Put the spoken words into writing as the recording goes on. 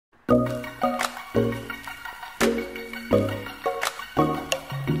So,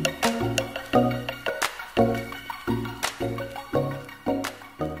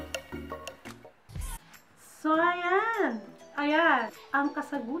 ayan. Ayan. Ang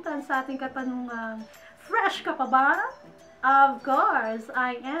kasagutan sa ating katanungang, fresh ka pa ba? Of course,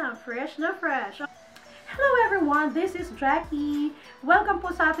 I am fresh na fresh. Hello everyone, this is Jackie. Welcome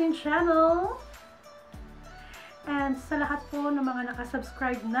po sa ating channel. And sa lahat po ng mga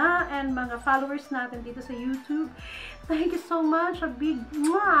nakasubscribe na and mga followers natin dito sa YouTube, thank you so much. A big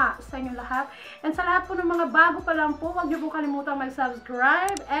mwah sa inyo lahat. And sa lahat po ng mga bago pa lang po, huwag niyo po kalimutang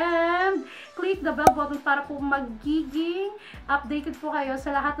mag-subscribe and click the bell button para po magiging updated po kayo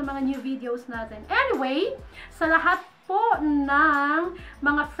sa lahat ng mga new videos natin. Anyway, sa lahat po ng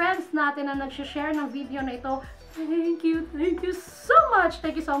mga friends natin na nag-share ng video na ito, thank you so much.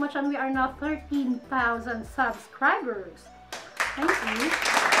 Thank you so much, and we are now 13,000 subscribers. Thank you.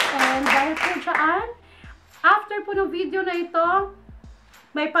 And dahil po dyan, after po ng video na ito,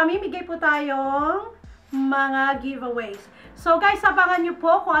 may pamimigay po tayong mga giveaways. So guys, abangan nyo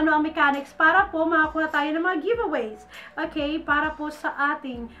po kung ano ang mechanics para po makakuha tayo ng mga giveaways. Okay, para po sa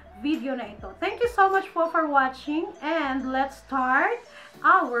ating video na ito. Thank you so much po for watching, and let's start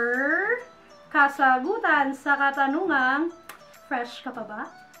our kasagutan sa katanungang, fresh ka pa ba?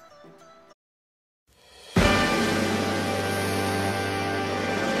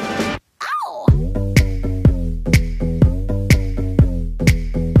 Ow!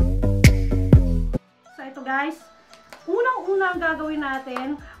 So ito guys, unang-una ang gagawin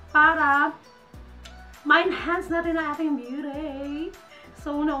natin para ma-enhance natin ang ating beauty.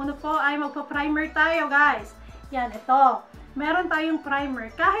 So una-una po ay magpa-primer tayo guys. Yan, ito. Meron tayong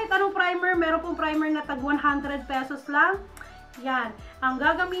primer. Kahit anong primer, meron pong primer na tag 100 pesos lang. Yan. Ang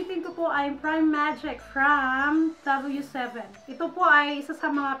gagamitin ko po ay Prime Magic from W7. Ito po ay isa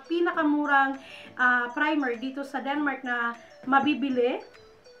sa mga pinakamurang primer dito sa Denmark na mabibili.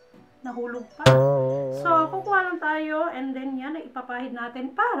 Nahulog pa. So, kukuha lang tayo and then yan ay ipapahid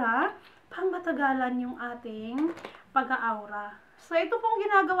natin para pangmatagalan yung ating pag-aura. So, ito pong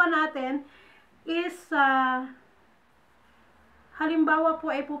ginagawa natin is halimbawa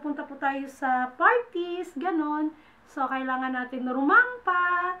po ay pupunta po tayo sa parties, ganon. So, kailangan natin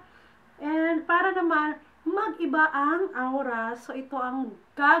rumampa. And para naman mag-iba ang aura. So, ito ang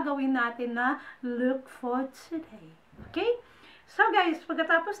gagawin natin na look for today. Okay? So, guys,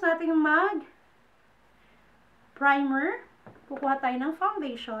 pagkatapos natin mag-primer, kukuha tayo ng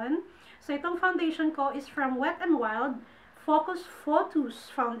foundation. So, itong foundation ko is from Wet n Wild Focus Photos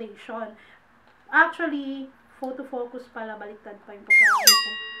Foundation. Actually, photo focus pala, baliktad pa yung pagkakas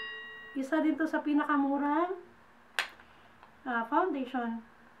ko. Isa din to sa pinakamurang foundation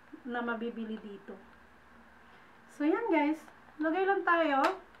na mabibili dito. So yan guys, lagay lang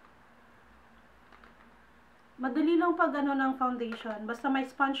tayo. Madali lang pag ano ng foundation. Basta may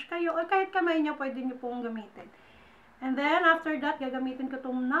sponge kayo o kahit kamay nyo, pwede nyo pong gamitin. And then after that, gagamitin ko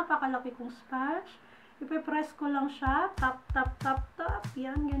itong napakalaki kong sponge. Ipipress ko lang siya. Tap, tap, tap, tap.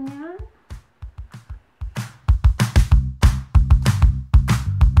 Yan, ganyan.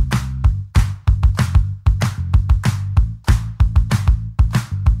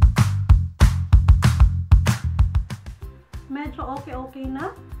 Medyo okay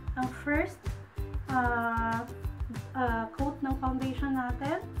na ang first coat ng foundation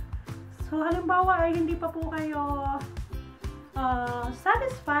natin. So, halimbawa ay hindi pa po kayo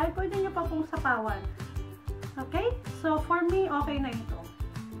satisfied, pwede nyo pa pong sapawan. Okay? So, for me, okay na ito.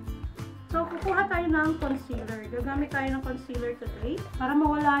 So, kukuha tayo ng concealer. Gagamit tayo ng concealer today para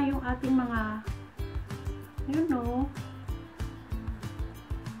mawala yung ating mga, you know,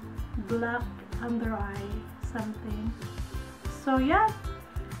 black under eye, something. So, yan.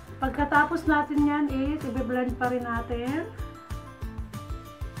 Pagkatapos natin yan is, i-blend pa rin natin.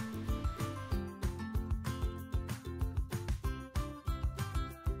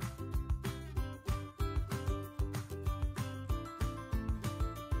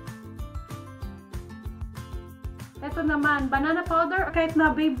 Ito naman, banana powder, kahit na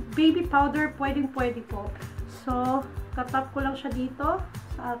baby powder, pwedeng-pwede po. So, tatap ko lang siya dito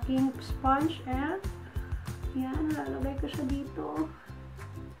sa aking sponge and yan, lalagay ko siya dito.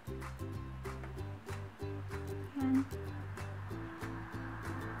 Yan.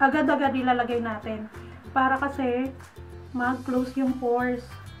 Agad-agad ilalagay natin. Para kasi mag-close yung pores.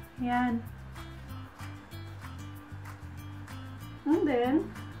 Yan. And then,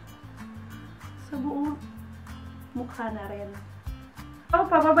 sa buong mukha na rin. So,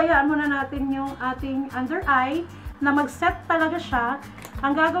 pababayaan muna natin yung ating under eye na mag-set talaga siya.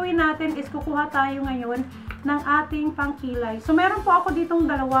 Ang gagawin natin is kukuha tayo ngayon ng ating pangkilay. So, meron po ako ditong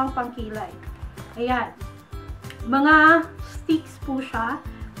dalawang pangkilay. Ayan. Mga sticks po siya.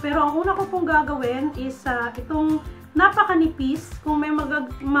 Pero ang una ko pong gagawin is itong napakanipis. Kung may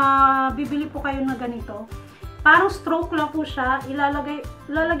mabibili po kayo na ganito. Parang stroke lang po siya.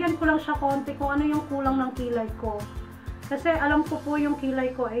 Lalagyan ko lang siya konti kung ano yung kulang ng kilay ko. Kasi alam ko po yung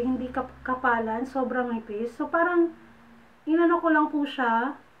kilay ko ay hindi kapalan, sobrang nipis. So parang inano ko lang po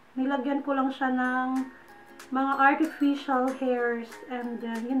siya, nilagyan ko lang siya ng mga artificial hairs and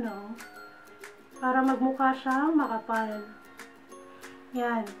then, you know, para magmukha siyang makapal.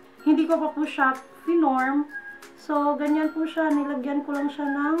 Yan. Hindi ko pa po siya finorm. So ganyan po siya, nilagyan ko lang siya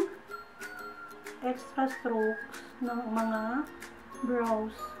ng extra strokes ng mga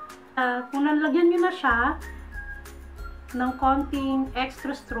brows. Kung nalagyan nyo na siya ng konting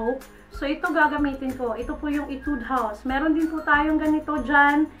extra stroke. So, ito gagamitin ko. Ito po yung Etude House. Meron din po tayong ganito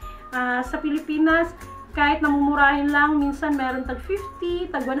dyan sa Pilipinas. Kahit namumurahin lang, minsan meron tag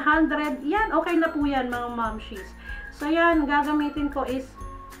 50, tag 100. Yan, okay na po yan mga momshies. So, yan, gagamitin ko is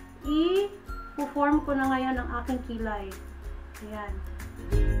i-form ko na ngayon ang aking kilay. Ayan.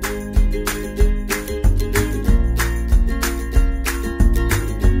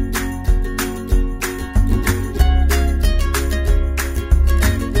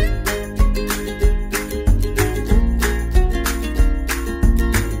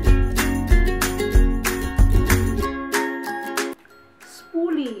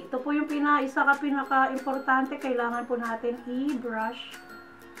 Ito po yung isa ka pinaka-importante. Kailangan po natin i-brush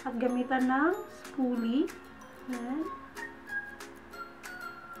at gamitan ng spoolie. Yan.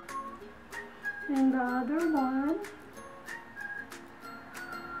 And the other one.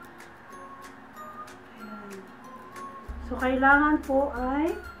 Ayan. So, kailangan po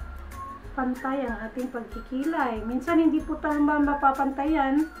ay pantay ang ating pagkikilay. Minsan, hindi po tayo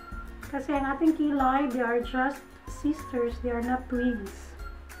mapapantayan kasi ang ating kilay, they are just sisters. They are not twins.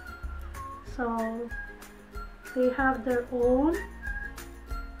 So, they have their own,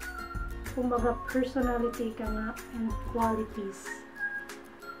 kumbaga, personality ka nga and qualities.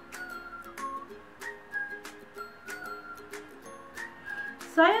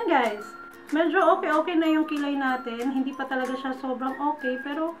 So, ayan guys. Medyo okay na yung kilay natin. Hindi pa talaga siya sobrang okay,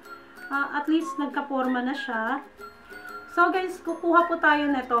 pero at least nagka-forma na siya. So guys, kukuha po tayo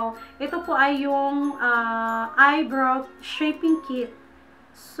nito. Ito po ay yung eyebrow shaping kit.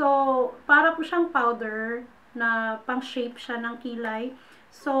 So, para po siyang powder na pang-shape siya ng kilay.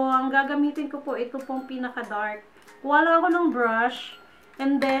 So, ang gagamitin ko po, ito pong pinaka-dark. Kuha lang ako ng brush.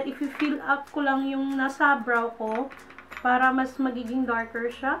 And then, if you fill up ko lang yung nasa brow ko para mas magiging darker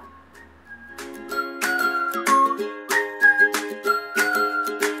siya.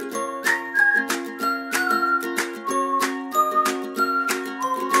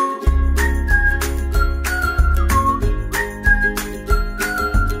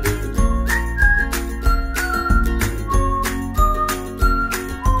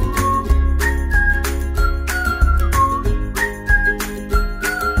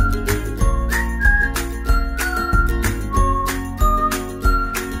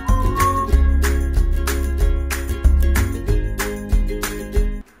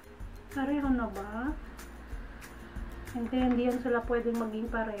 Hindi yan sila pwedeng maging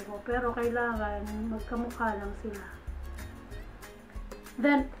pareho, pero kailangan magkamukha lang sila.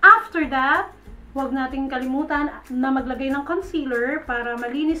 Then, after that, huwag nating kalimutan na maglagay ng concealer para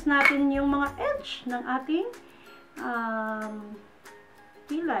malinis natin yung mga edge ng ating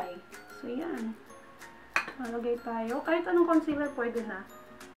kilay. So, yan. Malagay tayo. Kahit anong concealer pwede na.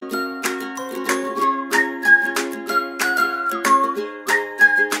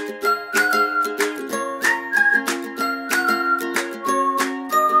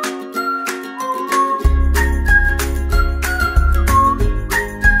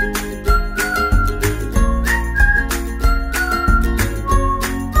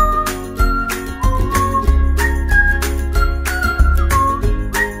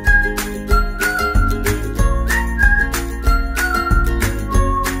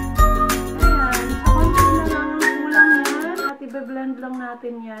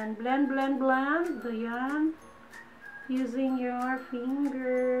 Blend. Ayan. Using your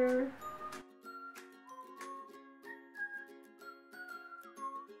finger.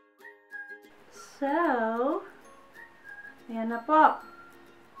 So, ayan na po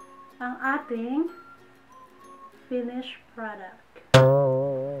ang ating finished product.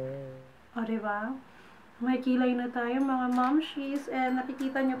 O, diba? May kilay na tayo mga momshies. And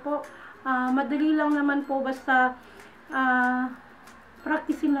nakikita nyo po, madali lang naman po basta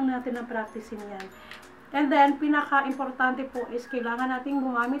practicein lang natin ang practicein yan. And then, pinaka-importante po is kailangan nating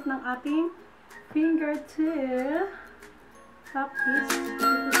gumamit ng ating fingertip. Tapos,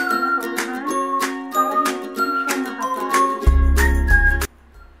 dito sa pinakaunahan para hindi po siya makapal.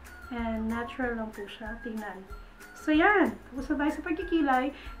 And natural lang po siya. Tingnan. So, yan. Tapos na tayo sa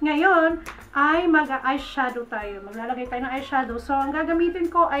pagkikilay. Ngayon, ay mag-eyeshadow tayo. Maglalagay tayo ng eyeshadow. So, ang gagamitin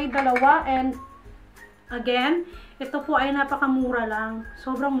ko ay dalawa. And, again, ito po ay napakamura lang.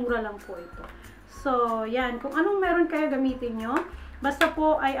 Sobrang mura lang po ito. So, yan. Kung anong meron kayo gamitin nyo, basta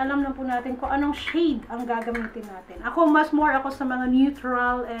po ay alam na po natin kung anong shade ang gagamitin natin. Ako, more ako sa mga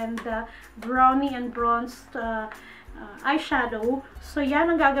neutral and brownie and bronzed eyeshadow. So, yan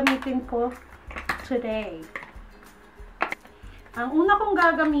ang gagamitin ko today. Ang una kong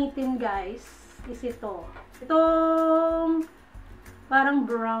gagamitin, guys, is ito. Itong parang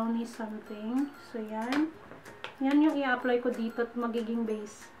brownie something. So, yan. Yan yung i-apply ko dito at magiging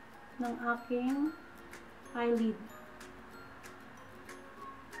base ng aking eyelid.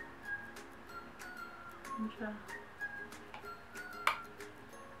 Yan siya.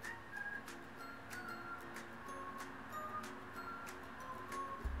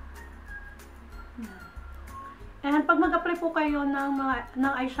 Yan. And pag mag-apply po kayo ng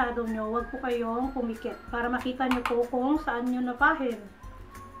eyeshadow nyo, huwag po kayong pumikit para makita nyo po kung saan nyo napahin.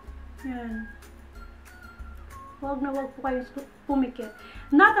 Yan. Huwag po kayo pumikit.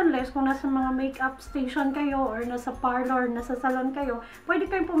 Not unless kung nasa mga makeup station kayo or nasa parlor, nasa salon kayo, pwede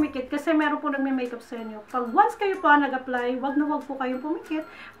kayong pumikit kasi meron po nagme-makeup sa inyo. Pag once kayo pa nag-apply, huwag po kayong pumikit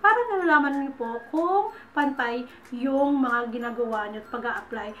para nalalaman niyo po kung pantay yung mga ginagawa niyo at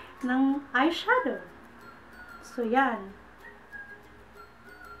pag-a-apply ng eyeshadow. So, yan.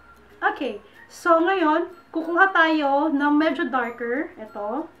 Okay. So, ngayon, kukuha tayo ng medyo darker.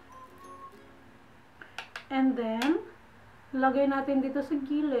 Ito. And then, lagay natin dito sa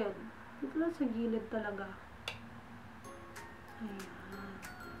gilid. Dito lang sa gilid talaga. Ayan.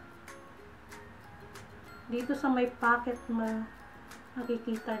 Dito sa may pocket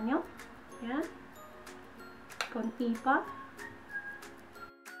makikita nyo. Ayan. Konti pa.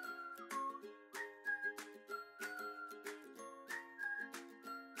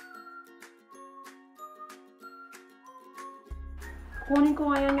 Kunin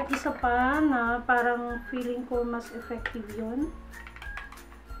ko ngayon yung isa pa na parang feeling ko mas effective yun.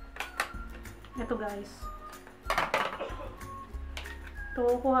 Ito, guys.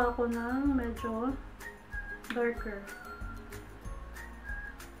 Ito, kuha ko ng medyo darker.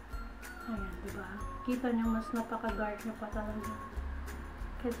 Ayan, diba? Kita nyo, mas napaka-dark na pa talaga.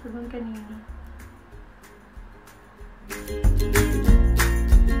 Kaysa dun kanina.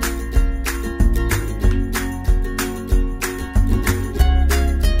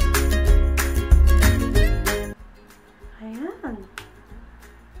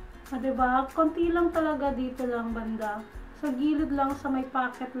 Diba? Konti lang talaga dito lang banda. Sa gilid lang, sa may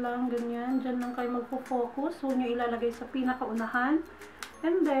pocket lang, ganyan. Diyan lang kayo magpo-focus. Huwag nyo ilalagay sa pinakaunahan.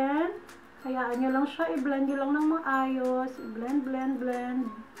 And then, hayaan nyo lang siya. I-blend nyo lang ng maayos. I-blend, blend, blend.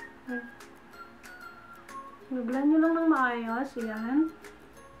 I-blend nyo lang ng maayos. Ayan.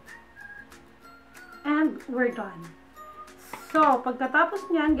 And we're done. So,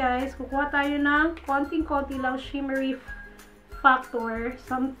 pagkatapos nyan, guys, kukuha tayo ng konting-konti lang shimmery factor,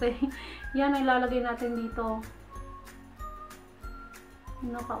 something. Yan ang ilalagay natin dito.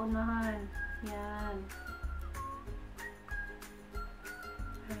 Nakaunahan. Yan.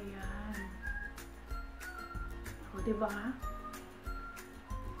 Ayan. O, diba?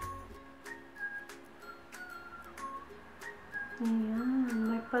 Ayan.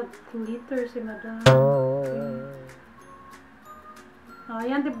 May pag-glitter si madam. Okay. O,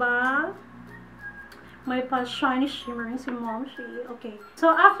 ayan, diba? May pa-shiny shimmering si mommy. Okay. So,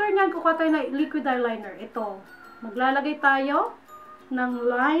 after nyan, kukuha tayo ng liquid eyeliner. Ito. Maglalagay tayo ng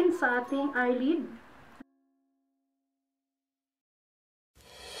line sa ating eyelid.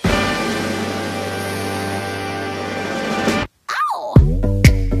 Ow!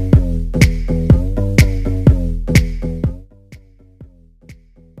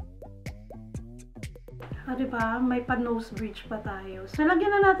 Diba? May pa-nose bridge pa tayo. So,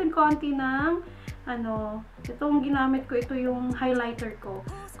 lagyan na natin konti ng itong ginamit ko, ito yung highlighter ko.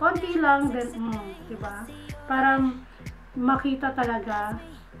 Konti lang, then, diba? Parang makita talaga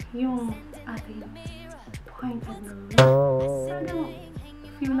yung ating pointed nose. Talagang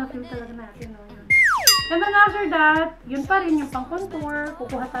feel na feel talaga natin, no? And then after that, yun pa rin yung pang-contour.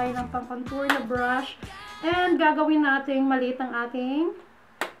 Kukuha tayo ng pang-contour na brush. And gagawin natin maliit ang ating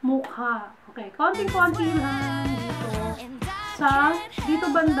mukha. Okay, konting-konti lang dito. Dito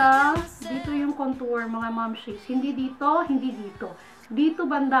banda, dito yung contour, mga momshies. Hindi dito, hindi dito. Dito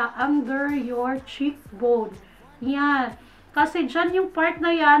banda, under your cheekbone. Yan. Kasi dyan yung part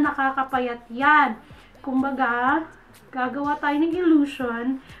na yan, nakakapayat yan. Kumbaga, gagawa tayo ng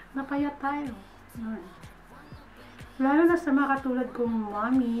illusion na payat tayo. Lalo na sa mga katulad kong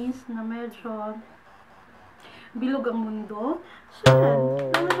mommies na medyo bilog ang mundo. So, yan.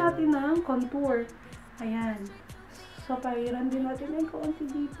 Lalo natin ng contour. Ayan. So, pahiran din natin yung konti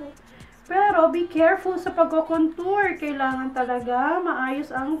dito. Pero, be careful sa pag-contour. Kailangan talaga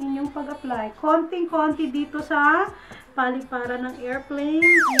maayos ang inyong pag-apply. Konting-konti dito sa paliparan ng airplane.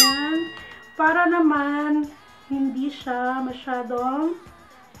 Ayan. Para naman, hindi siya masyadong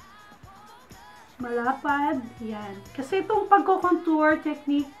malapad. Yan. Kasi itong pagko-contour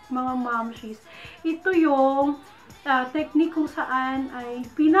technique, mga momshies, ito yung technique kung saan ay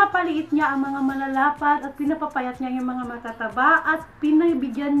pinapaliit niya ang mga malalapad at pinapapayat niya yung mga matataba at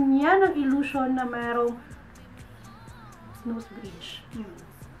pinabigyan niya ng illusion na mayroong nose bridge.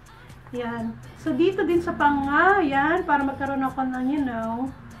 Yan. So, dito din sa panga, yan, para magkaroon ako ng, you know,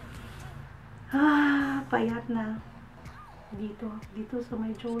 payat na. Dito sa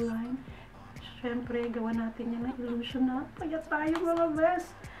may jawline. Siyempre, gawa natin yan ng illusion na payat tayo mga best.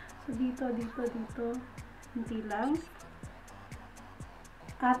 So, dito. Hindi lang.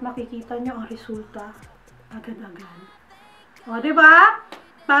 At makikita nyo ang resulta agad-agad. O, diba?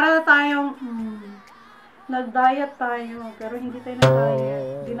 Para tayong nag-diet tayo. Pero hindi tayo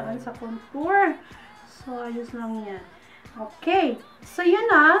nag-diet. Dinaan sa contour. So, ayos lang yan. Okay. So,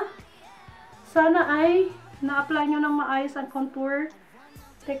 yun na. Sana ay na-apply nyo ng maayos ang contour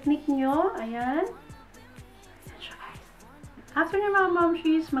technique nyo. Ayan. After nyo mga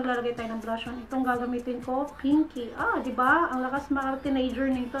momshies, maglalagay tayo ng blush on. Itong gagamitin ko, pinky. Diba? Ang lakas mga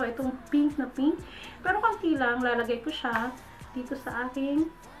teenager nito. Itong pink na pink. Pero konti lang, lalagay ko siya dito sa aking,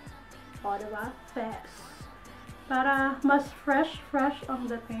 diba? Face. Para mas fresh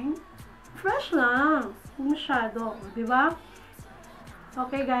ang dating. Fresh lang. Hindi masyado. Diba?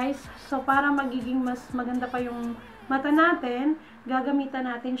 Okay guys. So, para magiging mas maganda pa yung mata natin, gagamitan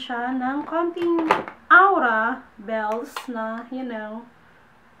natin siya ng konting aura bells na, you know,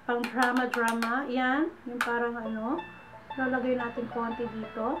 pang drama. Yan. Yung parang lalagay natin konti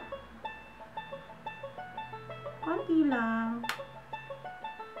dito. Konti lang.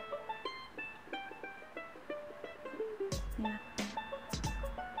 Yan.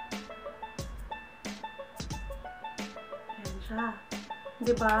 Yan siya.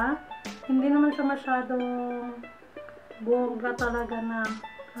 Diba? Hindi naman siya masyadong bongga talaga na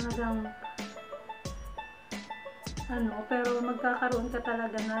talagang pero magkakaroon ka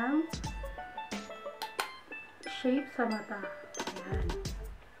talaga ng shape sa mata. Ayan.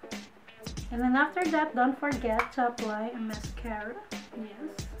 And then after that, don't forget to apply a mascara.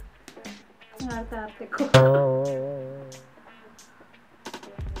 Yes. Ngarte ko.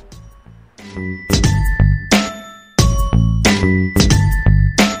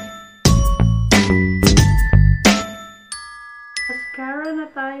 Mascara na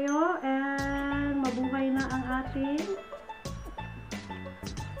tayo and mabuhay na ang ating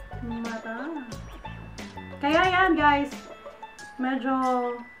mata. Kaya yan guys, medyo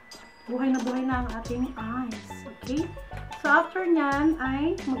buhay na ang ating eyes. Okay? So after nyan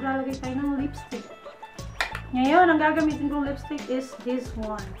ay maglalagay tayo ng lipstick. Ngayon, ang gagamitin kong lipstick is this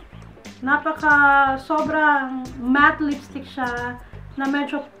one. Sobrang matte lipstick siya na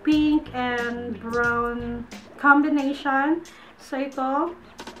medyo pink and brown combination. So, ito,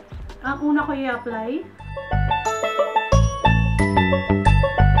 ang una ko i-apply.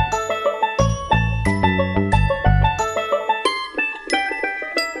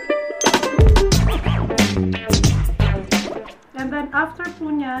 And then, after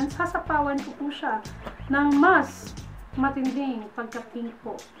po nyan, sasapawan ko po siya ng mas matinding pagka-pink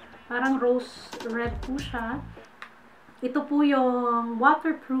po. Parang rose red po siya. Ito po yung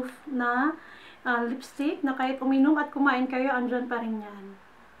waterproof na lipstick na kahit uminom at kumain kayo, andyan pa rin yan.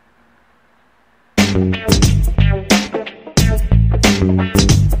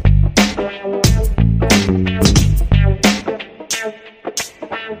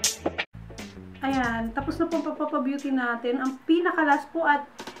 Ayan, tapos na po papabeauty natin. Ang pinakalas po at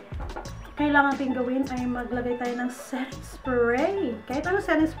kailangan natin gawin ay maglagay tayo ng setting spray. Kahit ano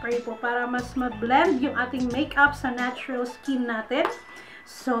setting spray po para mas ma-blend yung ating makeup sa natural skin natin.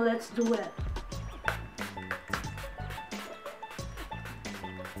 So, let's do it.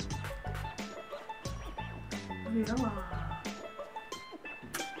 Yeah.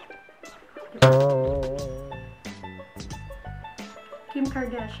 Kim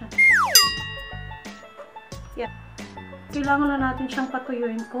Kardashian. Yeah. kailangan na natin siyang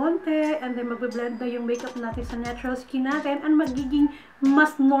patuyuin konti, and then magbe-blend na yung makeup natin sa natural skin natin, and magiging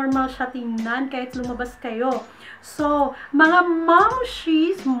mas normal siya tingnan kahit lumabas kayo. So, mga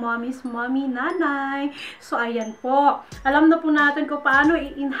momshies, mommies, mommy, nanay. So, ayan po. Alam na po natin kung paano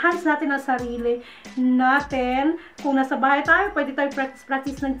i-enhance natin ang sarili natin. Kung nasa bahay tayo, pwede tayo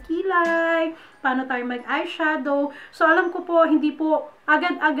practice ng kilay, paano tayo mag-eyeshadow. So, alam ko po, hindi po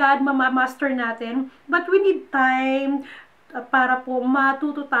agad-agad mamamaster natin. But we need time para po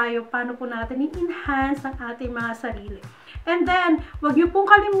matuto tayo paano po natin i-enhance ang ating mga sarili. And then, wag niyo pong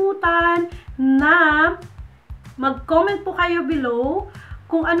kalimutan na mag-comment po kayo below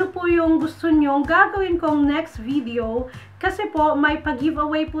kung ano po yung gusto nyong gagawin kong next video. Kasi po, may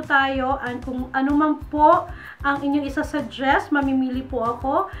pag-giveaway po tayo, and kung ano man po ang inyong isa-suggest, mamimili po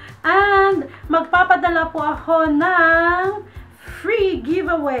ako. And magpapadala po ako ng free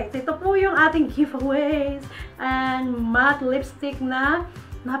giveaways. Ito po yung ating giveaways. And matte lipstick na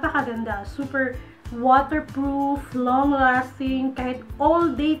napakaganda. Super waterproof, long-lasting, kahit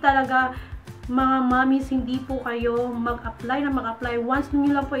all day talaga. Mga mommies, hindi po kayo mag-apply na mag-apply. Once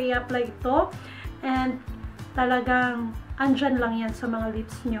nyo lang po i-apply ito, and talagang andyan lang yan sa mga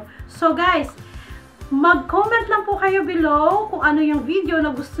lips nyo. So guys, mag-comment lang po kayo below kung ano yung video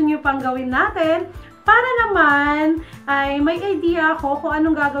na gusto nyo pang gawin natin, para naman ay may idea ako kung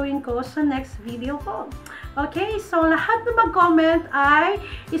anong gagawin ko sa next video ko. Okay, so lahat na mag-comment ay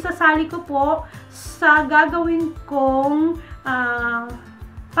isasali ko po sa gagawin kong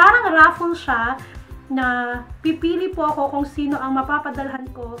parang raffle siya, na pipili po ako kung sino ang mapapadalhan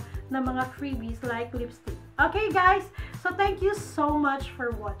ko ng mga freebies like lipstick. Okay guys, so thank you so much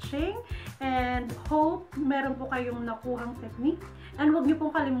for watching, and hope meron po kayong nakuhang technique. And huwag niyo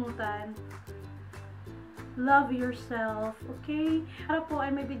pong kalimutan, love yourself, okay? Para po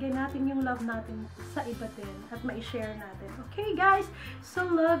ay maibigay natin yung love natin sa iba din at ma-share natin. Okay guys, so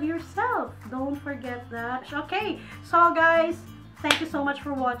love yourself, don't forget that. Okay, so guys, thank you so much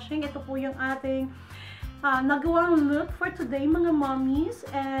for watching. Ito po yung ating nagawang look for today, mga mommies.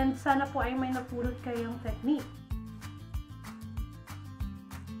 And sana po ay may napulot kayong technique.